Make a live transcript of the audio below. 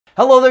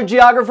Hello there,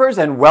 geographers,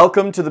 and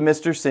welcome to the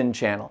Mr. Sinn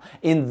channel.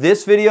 In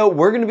this video,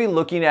 we're going to be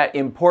looking at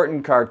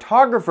important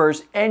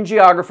cartographers and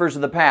geographers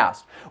of the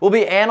past. We'll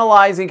be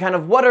analyzing kind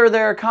of what are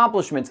their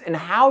accomplishments and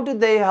how did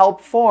they help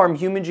form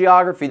human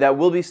geography that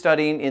we'll be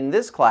studying in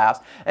this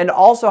class, and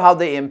also how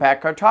they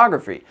impact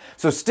cartography.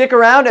 So stick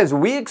around as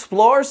we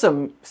explore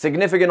some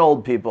significant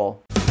old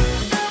people.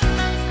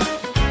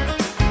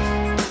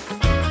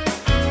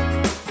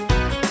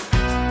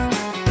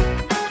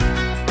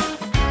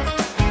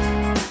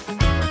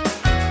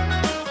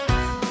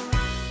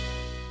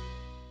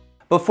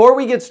 Before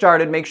we get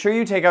started, make sure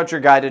you take out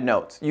your guided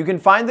notes. You can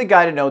find the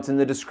guided notes in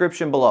the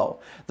description below.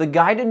 The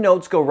guided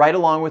notes go right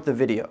along with the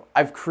video.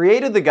 I've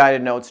created the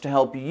guided notes to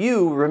help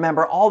you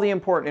remember all the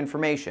important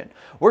information.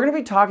 We're going to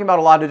be talking about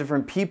a lot of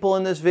different people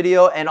in this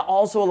video, and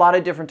also a lot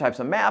of different types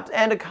of maps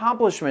and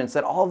accomplishments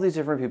that all of these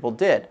different people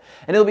did.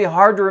 And it'll be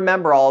hard to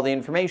remember all the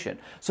information.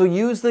 So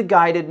use the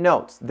guided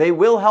notes. They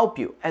will help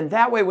you. And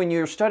that way, when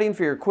you're studying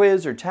for your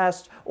quiz or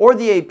test, or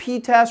the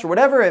AP test, or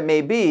whatever it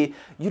may be,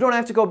 you don't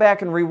have to go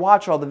back and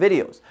rewatch all the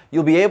videos.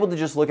 You'll be able to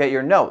just look at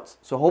your notes.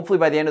 So hopefully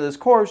by the end of this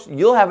course,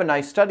 you'll have a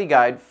nice study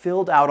guide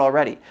filled out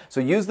already.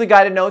 So use the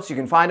guided notes. You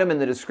can find them in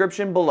the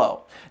description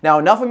below. Now,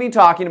 enough of me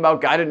talking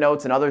about guided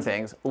notes and other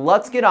things.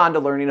 Let's get on to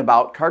learning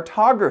about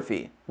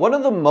cartography. One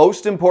of the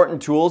most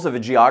important tools of a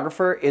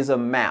geographer is a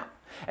map.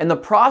 And the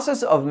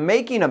process of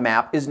making a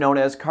map is known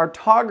as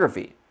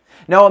cartography.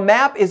 Now, a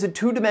map is a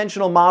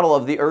two-dimensional model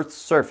of the Earth's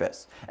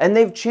surface, and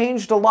they've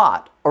changed a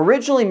lot.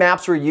 Originally,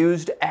 maps were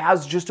used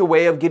as just a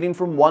way of getting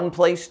from one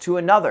place to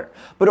another.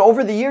 But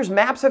over the years,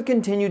 maps have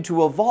continued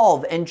to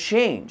evolve and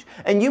change.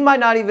 And you might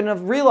not even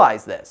have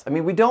realized this. I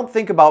mean, we don't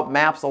think about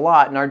maps a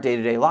lot in our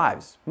day-to-day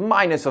lives.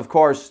 Minus, of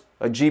course,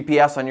 a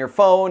GPS on your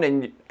phone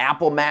and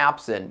Apple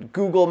Maps and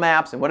Google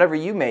Maps and whatever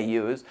you may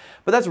use.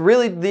 But that's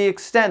really the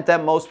extent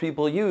that most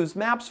people use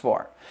maps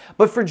for.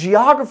 But for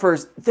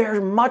geographers,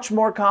 they're much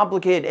more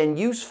complicated and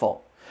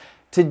useful.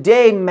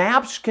 Today,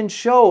 maps can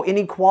show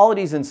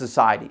inequalities in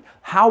society,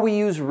 how we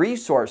use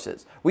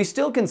resources. We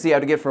still can see how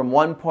to get from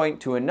one point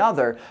to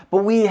another,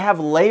 but we have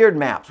layered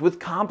maps with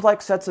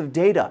complex sets of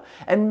data,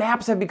 and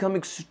maps have become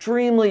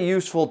extremely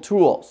useful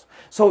tools.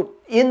 So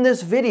in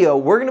this video,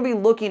 we're going to be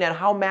looking at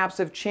how maps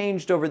have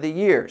changed over the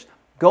years,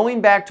 going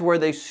back to where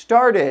they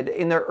started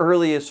in their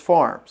earliest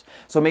forms.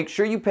 So make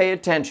sure you pay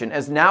attention,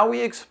 as now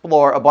we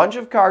explore a bunch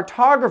of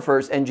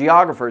cartographers and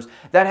geographers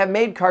that have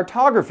made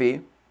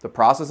cartography, the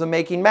process of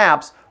making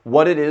maps,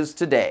 what it is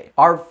today.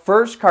 Our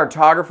first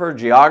cartographer,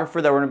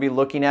 geographer that we're going to be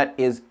looking at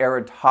is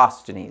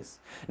Eratosthenes.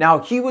 Now,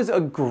 he was a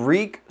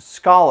Greek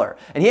scholar,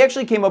 and he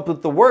actually came up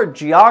with the word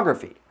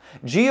geography.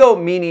 Geo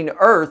meaning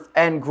earth,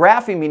 and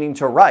graphy meaning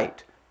to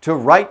write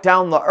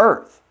down the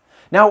earth.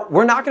 Now,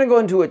 we're not going to go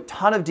into a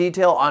ton of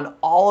detail on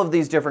all of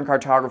these different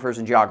cartographers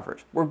and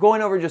geographers. We're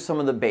going over just some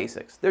of the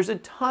basics. There's a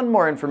ton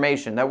more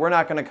information that we're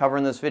not going to cover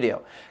in this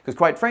video, because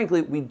quite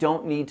frankly, we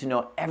don't need to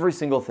know every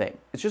single thing.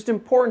 It's just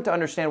important to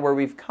understand where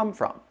we've come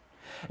from.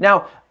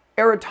 Now,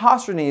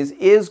 Eratosthenes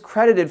is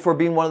credited for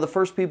being one of the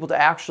first people to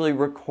actually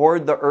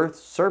record the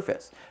Earth's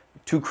surface,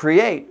 to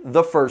create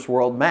the first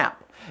world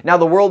map. Now,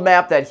 the world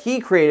map that he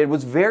created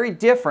was very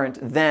different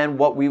than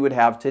what we would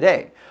have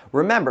today.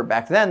 Remember,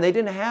 back then, they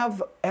didn't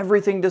have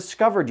everything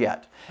discovered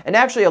yet. And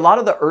actually, a lot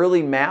of the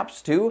early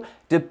maps, too,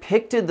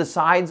 depicted the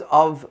sides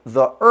of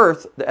the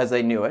Earth as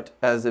they knew it,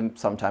 as it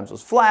sometimes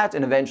was flat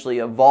and eventually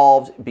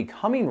evolved,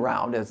 becoming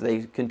round as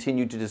they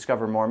continued to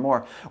discover more and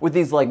more, with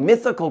these like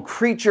mythical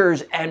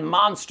creatures and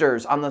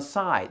monsters on the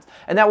sides.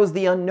 And that was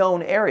the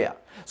unknown area.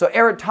 So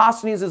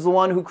Eratosthenes is the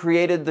one who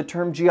created the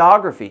term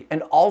geography,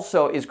 and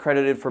also is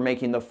credited for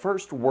making the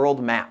first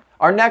world map.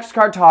 Our next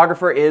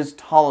cartographer is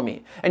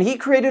Ptolemy, and he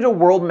created a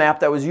world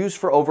map that was used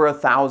for over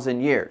 1,000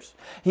 years.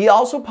 He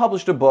also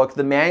published a book,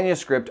 the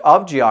Manuscript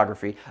of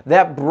Geography,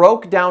 that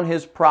broke down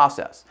his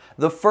process.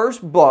 The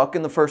first book,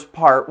 and the first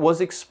part, was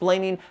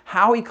explaining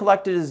how he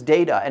collected his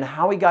data and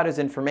how he got his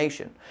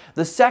information.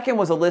 The second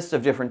was a list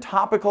of different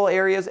topical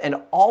areas and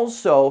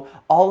also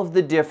all of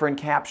the different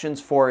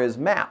captions for his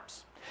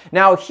maps.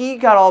 Now, he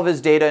got all of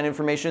his data and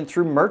information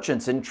through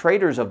merchants and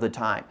traders of the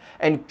time,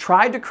 and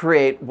tried to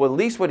create, well, at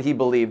least what he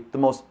believed, the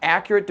most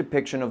accurate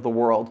depiction of the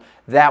world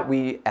that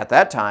we, at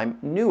that time,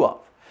 knew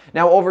of.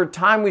 Now, over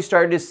time, we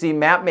started to see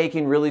map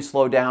making really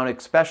slow down,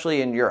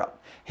 especially in Europe.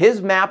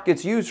 His map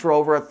gets used for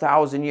over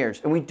 1,000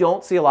 years, and we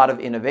don't see a lot of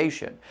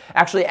innovation.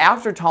 Actually,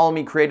 after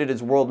Ptolemy created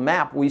his world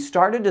map, we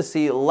started to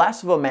see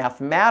less of a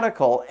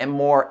mathematical and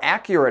more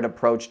accurate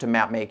approach to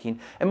map making,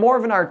 and more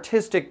of an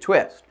artistic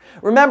twist.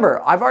 Remember,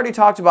 I've already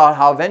talked about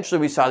how eventually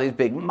we saw these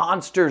big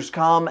monsters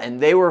come, and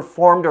they were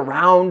formed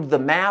around the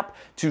map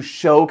to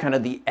show kind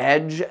of the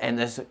edge and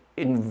this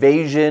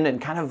invasion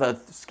and kind of a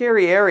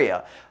scary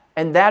area.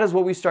 And that is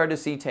what we started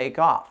to see take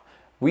off.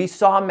 We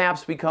saw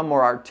maps become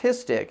more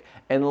artistic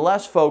and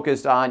less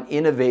focused on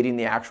innovating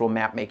the actual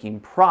map-making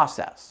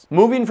process.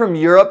 Moving from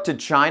Europe to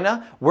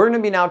China, we're going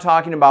to be now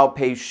talking about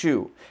Pei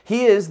Shu.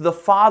 He is the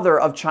father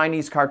of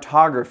Chinese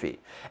cartography,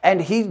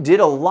 and he did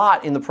a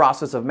lot in the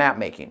process of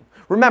map-making.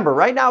 Remember,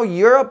 right now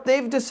Europe,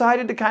 they've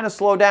decided to kind of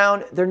slow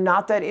down. They're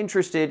not that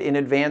interested in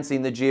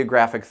advancing the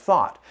geographic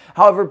thought.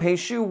 However,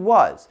 Peshu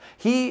was.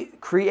 He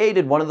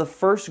created one of the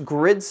first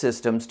grid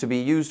systems to be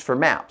used for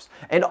maps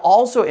and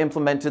also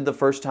implemented the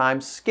first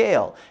time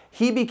scale.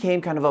 He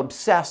became kind of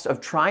obsessed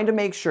of trying to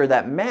make sure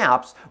that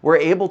maps were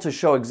able to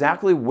show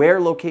exactly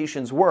where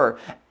locations were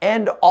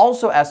and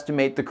also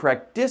estimate the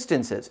correct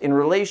distances in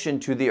relation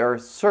to the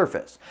Earth's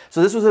surface.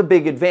 So this was a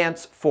big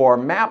advance for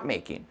map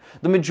making.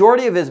 The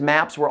majority of his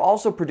maps were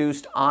also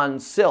produced on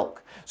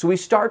silk. So we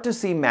start to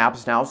see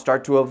maps now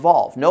start to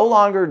evolve, no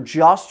longer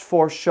just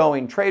for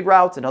showing trade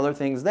routes and other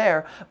things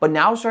there, but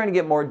now starting to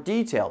get more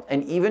detailed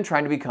and even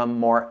trying to become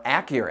more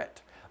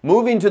accurate.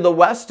 Moving to the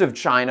west of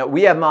China,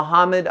 we have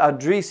Mohamed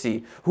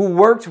Adria, who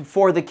worked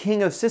for the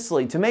King of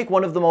Sicily to make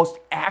one of the most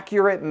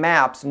accurate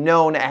maps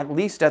known, at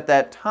least at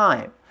that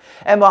time.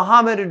 And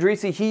Mohamed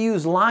Adria, he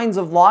used lines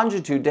of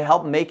longitude to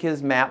help make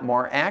his map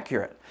more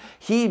accurate.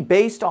 He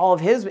based all of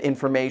his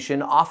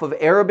information off of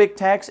Arabic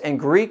texts and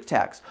Greek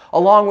texts,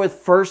 along with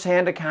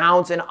first-hand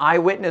accounts and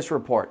eyewitness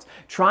reports,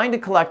 trying to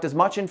collect as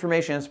much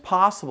information as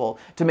possible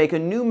to make a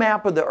new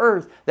map of the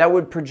Earth that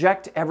would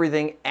project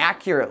everything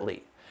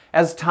accurately.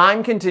 As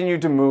time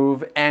continued to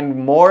move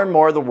and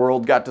more the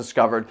world got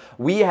discovered,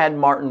 we had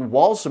Martin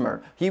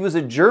Wallschlatt. He was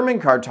a German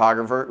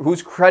cartographer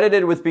who's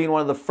credited with being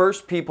one of the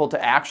first people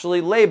to actually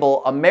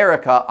label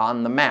America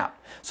on the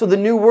map. So the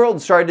new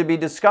world started to be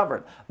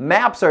discovered.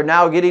 Maps are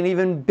now getting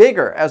even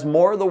bigger as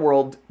more of the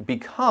world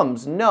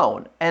becomes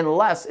known and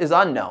less is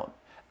unknown.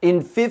 In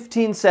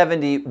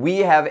 1570, we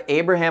have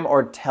Abraham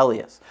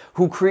Ortelius,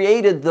 who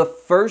created the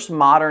first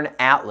modern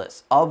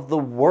atlas of the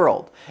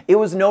world. It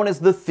was known as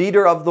the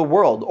Theater of the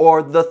World,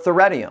 or the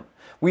Theaterium.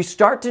 We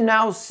start to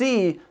now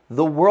see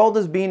the world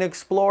is being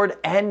explored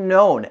and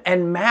known,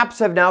 and maps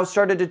have now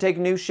started to take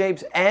new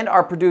shapes and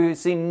are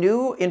producing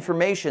new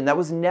information that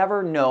was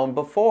never known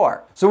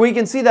before. So we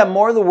can see that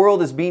more of the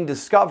world is being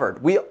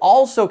discovered. We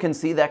also can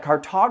see that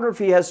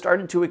cartography has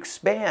started to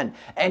expand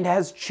and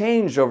has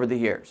changed over the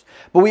years.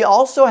 But we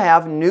also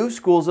have new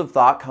schools of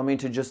thought coming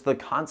to just the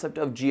concept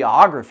of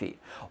geography.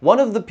 One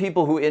of the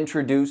people who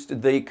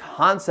introduced the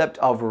concept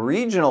of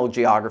regional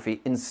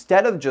geography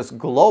instead of just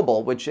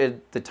global, which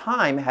at the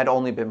time had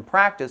only been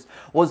practiced,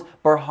 was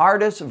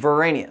Bernhardus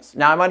Varenius.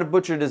 Now, I might have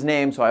butchered his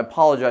name, so I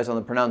apologize on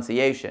the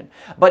pronunciation.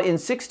 But in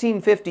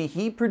 1650,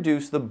 he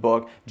produced the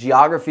book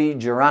Geographiae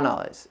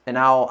Generalis. And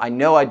now, I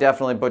know I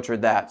definitely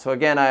butchered that. So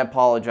again, I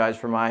apologize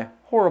for my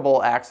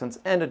horrible accents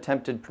and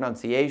attempted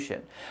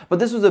pronunciation. But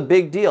this was a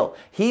big deal.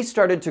 He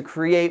started to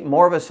create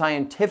more of a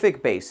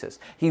scientific basis.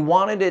 He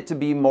wanted it to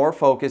be more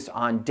focused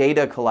on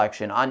data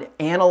collection, on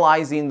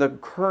analyzing the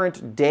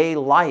current day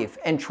life,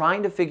 and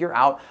trying to figure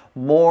out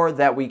more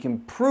that we can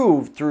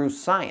prove through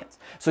science.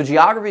 So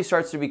geography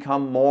starts to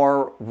become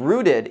more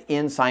rooted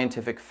in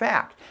scientific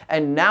fact.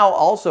 And now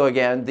also,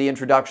 again, the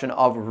introduction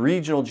of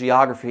regional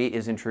geography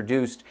is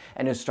introduced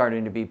and is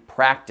starting to be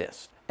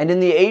practiced. And in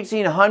the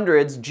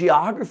 1800s,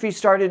 geography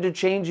started to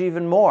change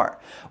even more.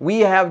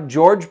 We have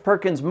George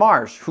Perkins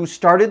Marsh, who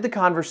started the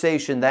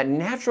conversation that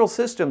natural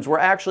systems were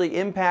actually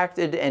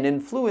impacted and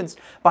influenced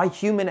by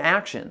human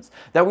actions,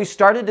 that we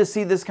started to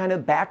see this kind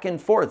of back and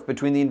forth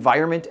between the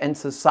environment and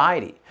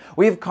society.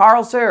 We have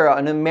Carl Sager,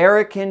 an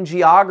American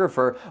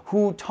geographer,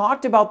 who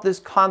talked about this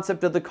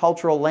concept of the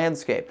cultural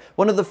landscape.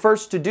 One of the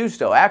first to do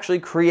so, actually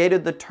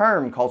created the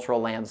term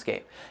cultural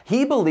landscape.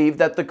 He believed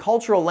that the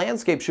cultural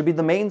landscape should be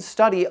the main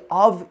study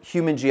of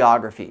human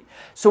geography.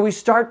 So we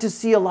start to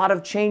see a lot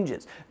of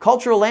changes.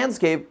 Cultural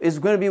landscape is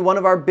going to be one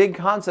of our big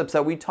concepts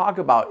that we talk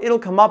about. It'll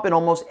come up in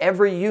almost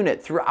every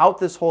unit throughout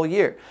this whole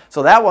year.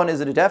 So that one is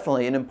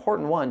definitely an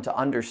important one to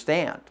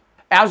understand.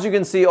 As you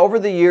can see, over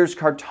the years,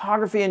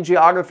 cartography and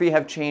geography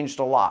have changed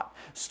a lot.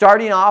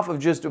 Starting off of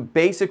just a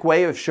basic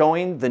way of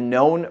showing the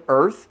known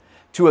Earth,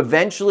 to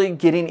eventually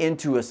getting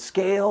into a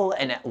scale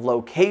and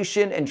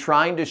location and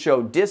trying to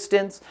show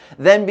distance,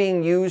 then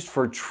being used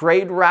for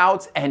trade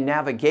routes and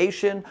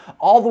navigation,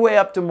 all the way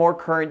up to more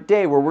current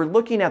day where we're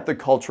looking at the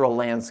cultural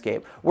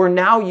landscape. We're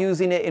now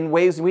using it in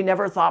ways we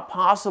never thought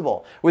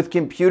possible, with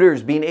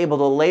computers being able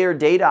to layer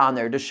data on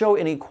there to show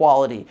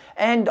inequality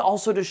and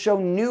also to show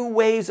new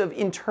ways of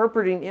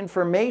interpreting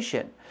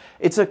information.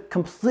 It's a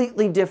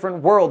completely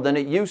different world than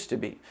it used to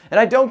be. And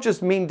I don't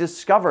just mean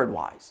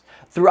discovered-wise.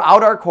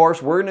 Throughout our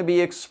course, we're going to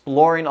be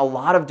exploring a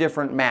lot of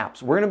different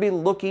maps. We're going to be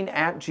looking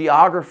at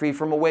geography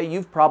from a way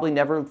you've probably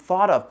never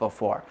thought of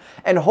before.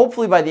 And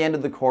hopefully by the end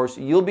of the course,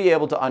 you'll be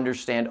able to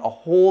understand a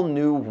whole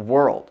new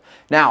world.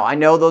 Now, I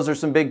know those are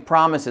some big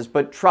promises,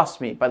 but trust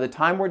me, by the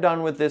time we're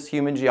done with this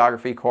human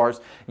geography course,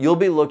 you'll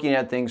be looking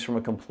at things from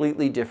a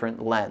completely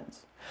different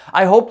lens.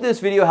 I hope this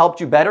video helped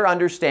you better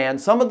understand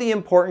some of the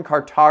important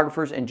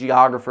cartographers and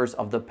geographers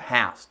of the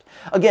past.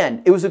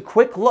 Again, it was a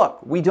quick look.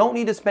 We don't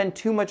need to spend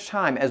too much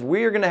time as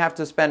we are going to have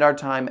to spend our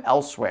time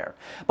elsewhere.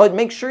 But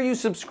make sure you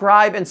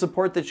subscribe and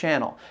support the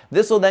channel.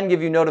 This will then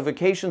give you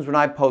notifications when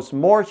I post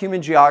more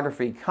human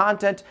geography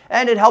content,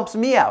 and it helps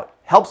me out.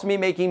 helps me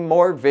making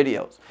more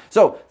videos.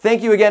 So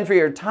thank you again for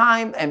your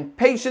time and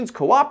patience,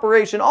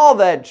 cooperation, all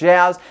that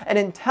jazz. And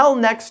until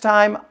next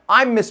time,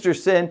 I'm Mr.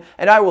 Sinn,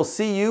 and I will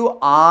see you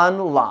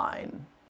online.